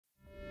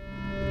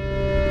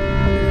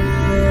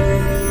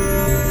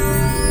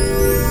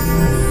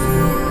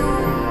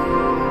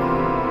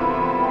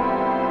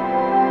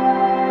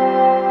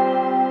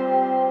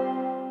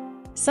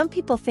Some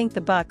people think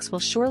the Bucks will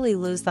surely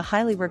lose the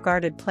highly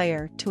regarded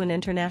player to an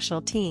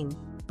international team,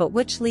 but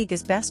which league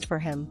is best for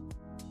him?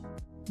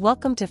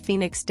 Welcome to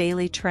Phoenix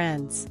Daily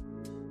Trends.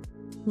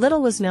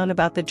 Little was known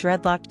about the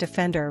dreadlocked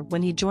defender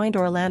when he joined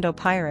Orlando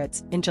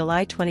Pirates in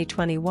July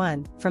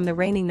 2021 from the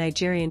reigning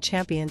Nigerian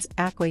champions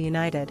Aqua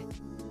United.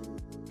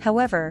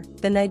 However,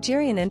 the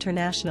Nigerian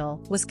international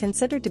was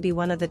considered to be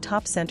one of the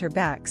top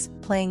center-backs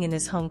playing in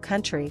his home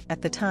country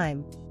at the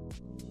time.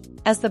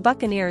 As the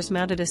Buccaneers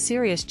mounted a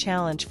serious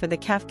challenge for the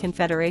CAF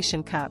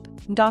Confederation Cup,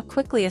 Ndah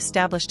quickly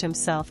established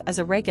himself as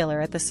a regular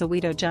at the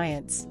Soweto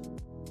Giants.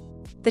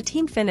 The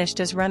team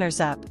finished as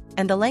runners-up,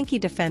 and the lanky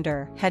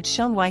defender had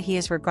shown why he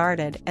is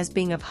regarded as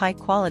being of high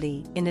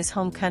quality in his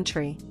home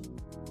country.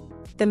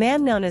 The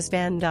man known as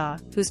Van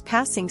Ndah, whose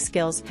passing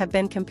skills have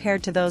been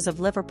compared to those of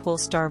Liverpool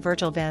star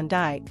Virgil van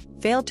Dijk,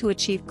 failed to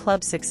achieve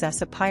club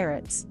success at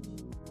Pirates.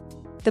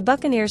 The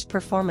Buccaneers'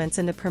 performance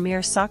in the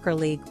Premier Soccer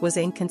League was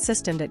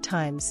inconsistent at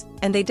times,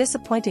 and they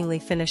disappointingly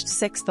finished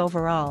 6th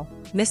overall,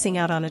 missing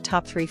out on a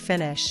top 3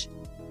 finish.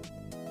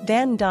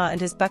 Van Ndah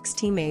and his Bucks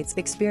teammates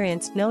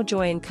experienced no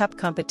joy in cup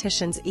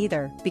competitions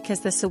either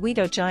because the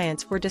Soweto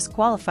Giants were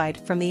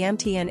disqualified from the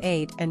MTN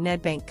 8 and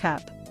Nedbank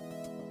Cup.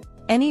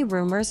 Any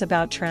rumors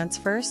about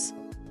transfers?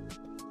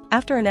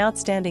 After an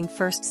outstanding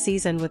first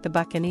season with the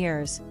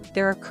Buccaneers,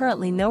 there are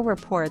currently no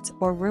reports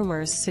or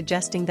rumors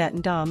suggesting that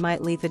Ndah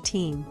might leave the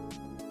team.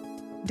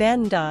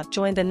 Van Ndah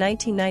joined the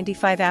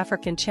 1995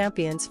 African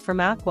champions from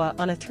Aqua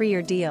on a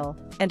 3-year deal,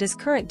 and his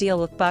current deal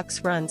with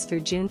Bucks runs through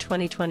June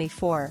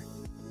 2024.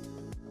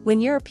 When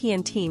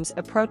European teams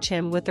approach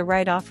him with the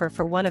right offer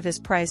for one of his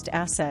prized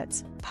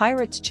assets,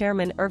 Pirates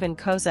chairman Irvin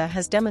Koza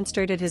has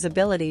demonstrated his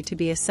ability to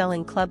be a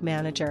selling club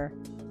manager.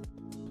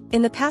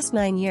 In the past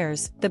 9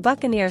 years, the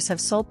Buccaneers have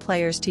sold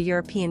players to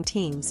European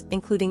teams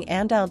including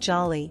Andal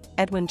Jolly,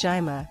 Edwin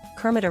Jaima,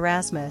 Kermit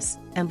Erasmus,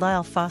 and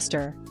Lyle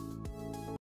Foster.